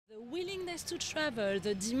willingness to travel,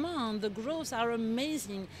 the demand, the growth are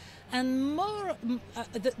amazing. And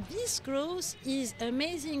this growth is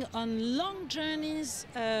amazing on long journeys,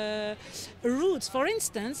 routes. For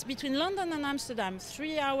instance, between London and Amsterdam,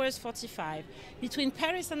 3 hours 45. Between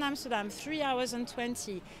Paris and Amsterdam, 3 hours and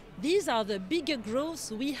 20. These are the bigger growths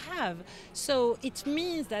we have. So it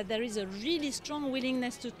means that there is a really strong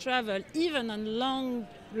willingness to travel, even on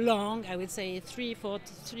long, I would say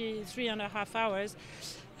 3.5 hours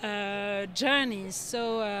journeys.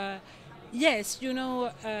 So yes, you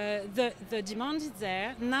know, the demand is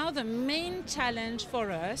there. Now the main challenge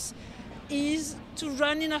for us is to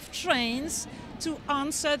run enough trains to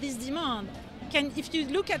answer this demand. If you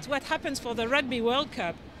look at what happens for the Rugby World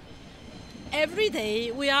Cup, every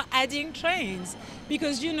day we are adding trains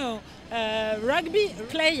because, you know, rugby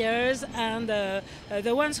players and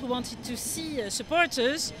the ones who wanted to see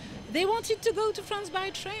supporters, they wanted to go to France by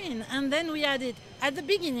train. And then we added, at the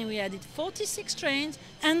beginning we added 46 trains,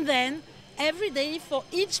 and then every day for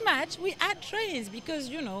each match we add trains because,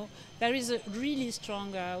 you know, there is a really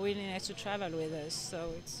strong willingness to travel with us.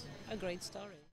 So it's a great story.